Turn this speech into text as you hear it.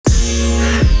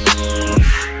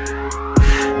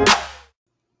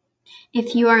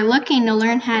If you are looking to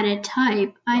learn how to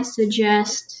type, I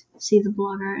suggest see the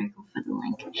blog article for the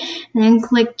link. And then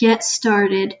click Get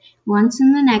Started. Once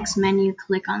in the next menu,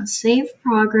 click on Save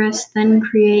Progress, then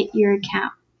create your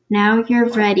account. Now you're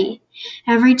ready.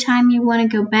 Every time you want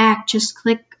to go back, just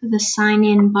click the Sign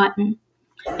In button.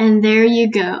 And there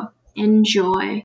you go. Enjoy.